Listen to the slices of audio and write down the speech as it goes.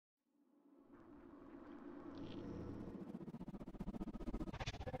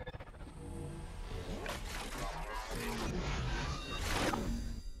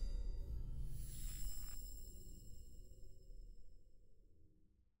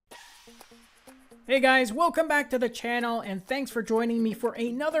Hey guys, welcome back to the channel and thanks for joining me for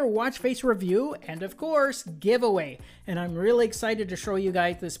another watch face review and of course giveaway. And I'm really excited to show you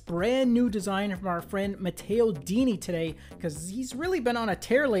guys this brand new design from our friend Matteo Dini today, because he's really been on a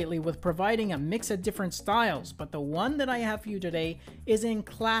tear lately with providing a mix of different styles. But the one that I have for you today is in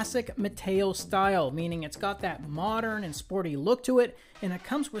classic Matteo style, meaning it's got that modern and sporty look to it, and it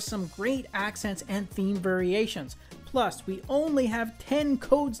comes with some great accents and theme variations. Plus, we only have 10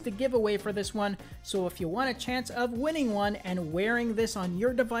 codes to give away for this one, so if you want a chance of winning one and wearing this on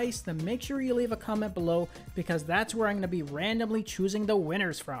your device, then make sure you leave a comment below, because that's where I'm going to be randomly choosing the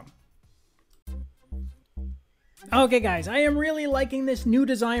winners from. Okay guys, I am really liking this new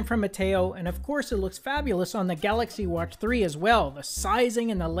design from Matteo, and of course it looks fabulous on the Galaxy Watch 3 as well. The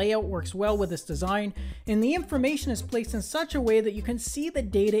sizing and the layout works well with this design, and the information is placed in such a way that you can see the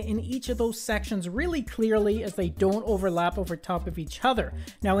data in each of those sections really clearly, as they don't overlap over top of each other.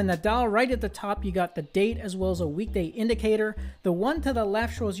 Now in the dial right at the top you got the date as well as a weekday indicator. The one to the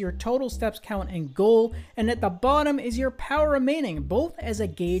left shows your total steps count and goal, and at the bottom is your power remaining, both as a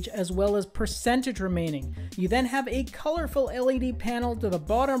gauge as well as percentage remaining. You then have a colorful LED panel to the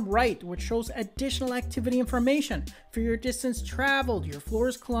bottom right, which shows additional activity information for your distance traveled, your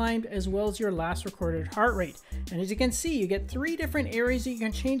floors climbed, as well as your last recorded heart rate. And as you can see, you get 3 different areas that you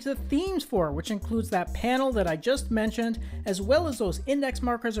can change the themes for, which includes that panel that I just mentioned, as well as those index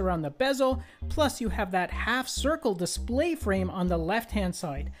markers around the bezel, plus you have that half circle display frame on the left hand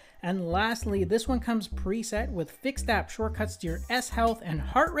side. And lastly, this one comes preset with fixed app shortcuts to your S health and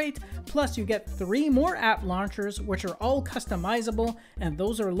heart rate, plus you get 3 more app launchers which are all customizable, and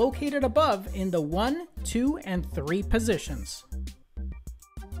those are located above in the 1, 2, and 3 positions.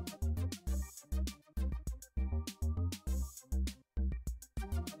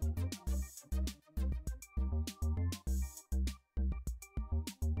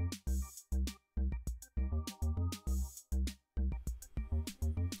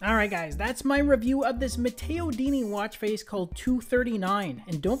 Alright guys, that's my review of this Matteo Dini watch face called 239,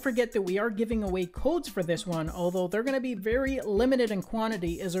 and don't forget that we are giving away codes for this one, although they're going to be very limited in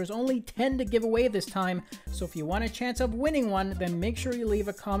quantity as there's only 10 to give away this time, so if you want a chance of winning one, then make sure you leave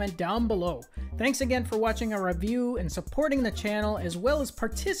a comment down below. Thanks again for watching our review and supporting the channel, as well as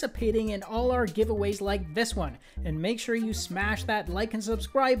participating in all our giveaways like this one, and make sure you smash that like and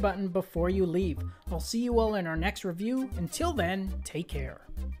subscribe button before you leave. I'll see you all in our next review. Until then, take care.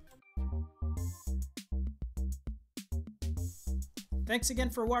 Thanks again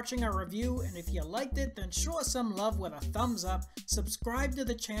for watching our review, and if you liked it, then show us some love with a thumbs up, subscribe to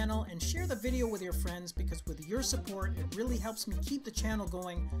the channel, and share the video with your friends, because with your support it really helps me keep the channel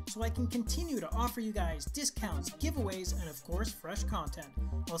going so I can continue to offer you guys discounts, giveaways, and of course fresh content.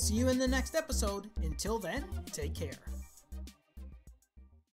 I'll see you in the next episode. Until then, take care.